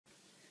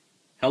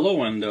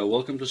Hello and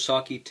welcome to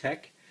Saki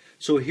Tech.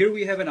 So here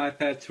we have an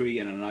iPad 3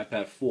 and an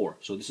iPad 4.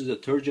 So this is the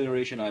third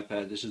generation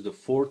iPad. This is the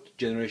fourth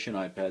generation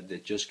iPad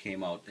that just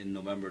came out in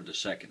November the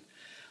 2nd.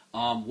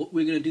 What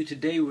we're going to do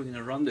today, we're going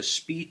to run the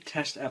speed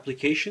test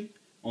application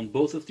on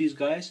both of these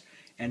guys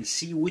and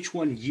see which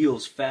one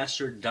yields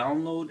faster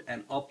download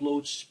and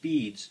upload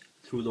speeds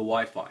through the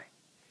Wi-Fi.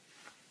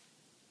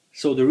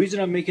 So the reason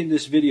I'm making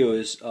this video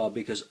is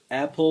because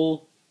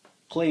Apple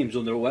claims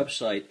on their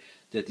website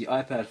that the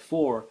iPad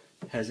 4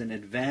 has an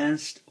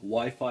advanced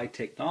Wi-Fi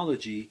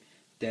technology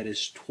that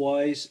is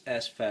twice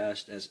as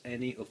fast as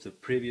any of the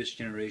previous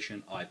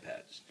generation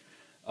iPads.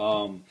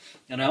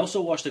 And I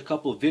also watched a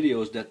couple of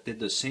videos that did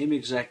the same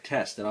exact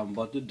test that I'm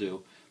about to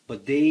do,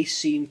 but they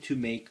seem to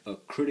make a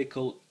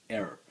critical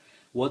error.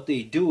 What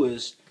they do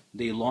is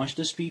they launch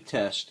the speed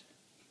test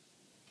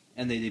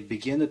and they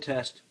begin the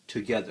test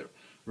together.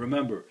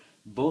 Remember,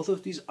 both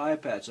of these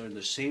iPads are in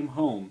the same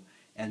home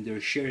and they're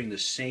sharing the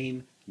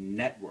same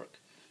network.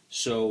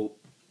 So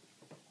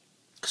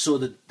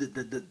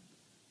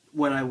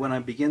when I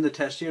begin the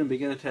test here and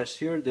begin the test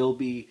here, there'll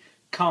be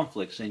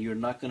conflicts and you're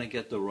not going to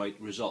get the right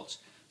results.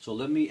 So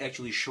let me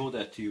actually show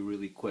that to you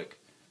really quick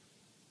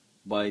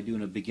by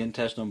doing a begin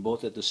test on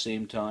both at the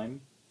same time.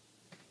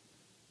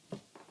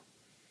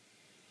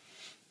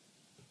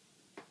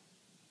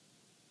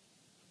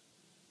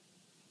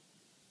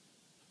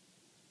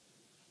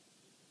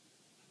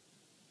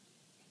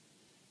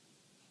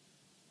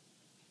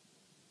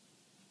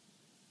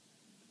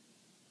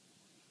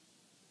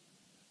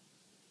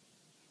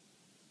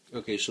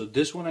 Okay, so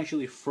this one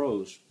actually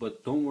froze,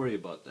 but don't worry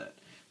about that.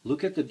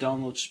 Look at the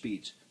download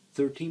speeds,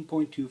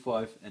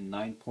 13.25 and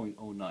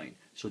 9.09.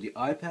 So the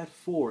iPad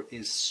 4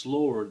 is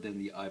slower than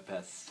the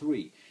iPad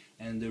 3.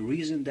 And the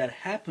reason that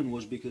happened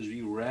was because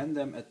we ran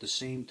them at the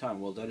same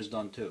time. Well, that is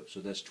done too. So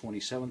that's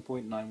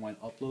 27.91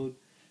 upload,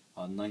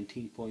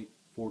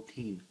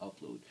 19.14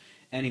 upload.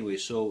 Anyway,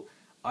 so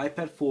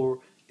iPad 4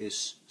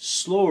 is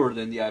slower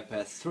than the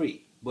iPad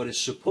 3, but it's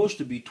supposed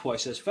to be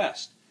twice as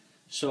fast.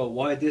 So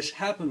why this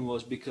happened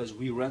was because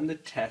we ran the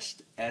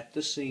test at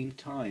the same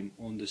time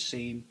on the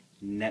same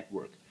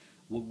network.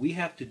 What we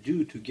have to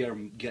do to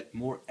get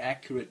more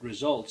accurate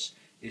results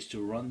is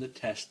to run the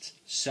tests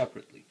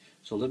separately.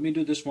 So let me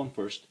do this one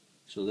first.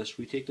 So let's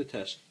retake the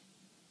test.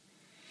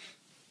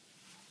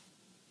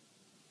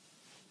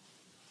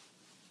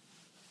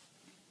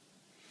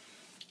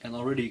 And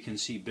already you can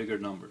see bigger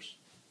numbers.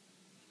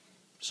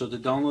 So the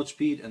download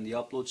speed and the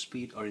upload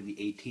speed are in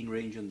the 18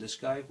 range on this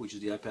guy, which is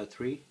the iPad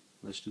 3.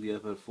 Let's do the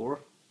iPad 4.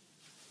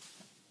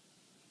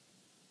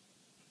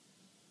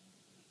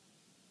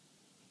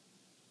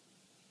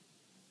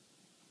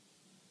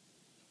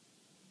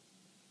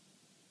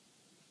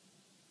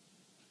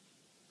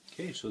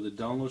 Okay, so the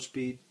download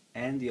speed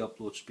and the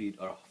upload speed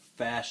are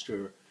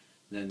faster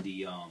than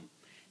the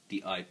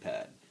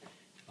iPad.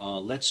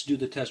 Let's do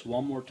the test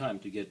one more time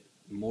to get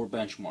more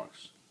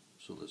benchmarks.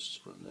 So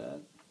let's run that.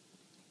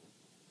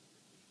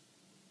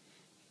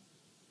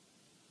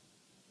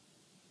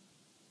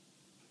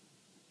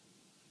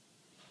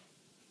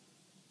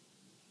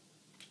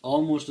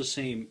 Almost the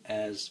same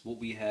as what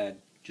we had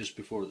just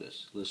before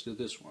this. Let's do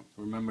this one.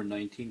 Remember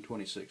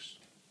 1926.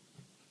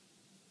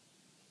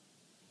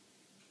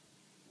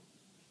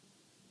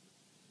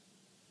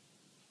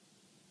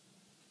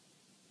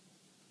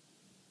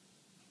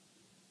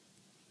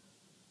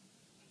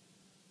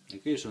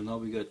 Okay, so now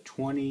we got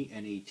 20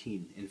 and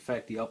 18. In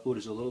fact, the upload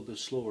is a little bit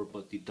slower,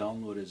 but the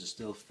download is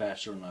still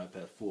faster on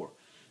iPad 4.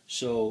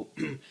 So,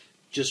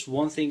 just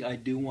one thing I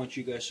do want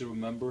you guys to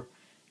remember.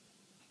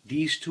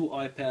 These two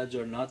iPads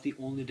are not the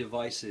only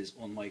devices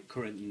on my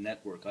current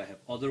network. I have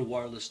other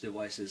wireless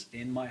devices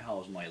in my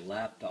house, my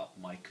laptop,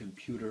 my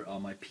computer,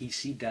 my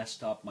PC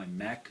desktop, my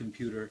Mac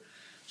computer.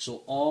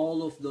 So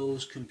all of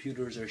those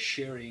computers are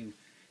sharing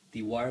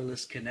the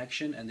wireless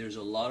connection and there's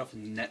a lot of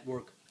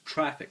network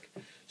traffic.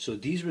 So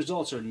these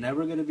results are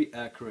never going to be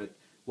accurate,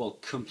 well,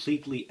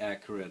 completely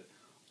accurate,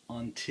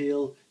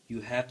 until you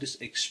have this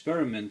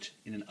experiment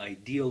in an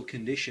ideal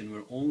condition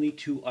where only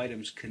two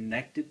items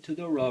connected to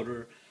the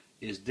router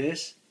is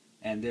this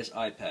and this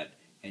iPad,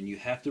 and you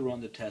have to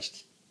run the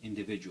test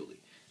individually.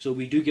 So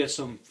we do get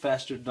some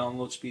faster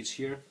download speeds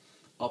here.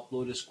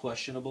 Upload is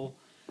questionable,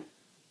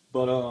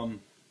 but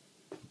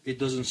it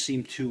doesn't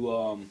seem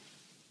to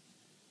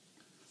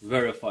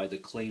verify the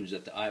claims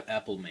that the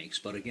Apple makes.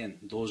 But again,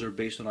 those are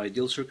based on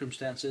ideal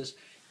circumstances,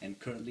 and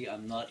currently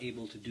I'm not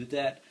able to do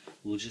that.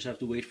 We'll just have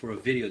to wait for a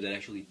video that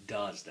actually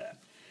does that.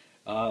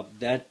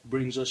 That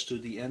brings us to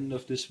the end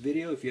of this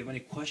video. If you have any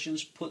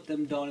questions, put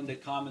them down in the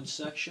comments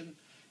section,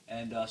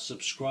 and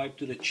subscribe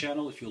to the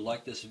channel if you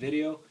like this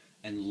video,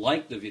 and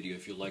like the video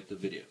if you like the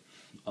video.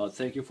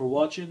 Thank you for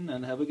watching,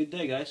 and have a good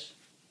day, guys.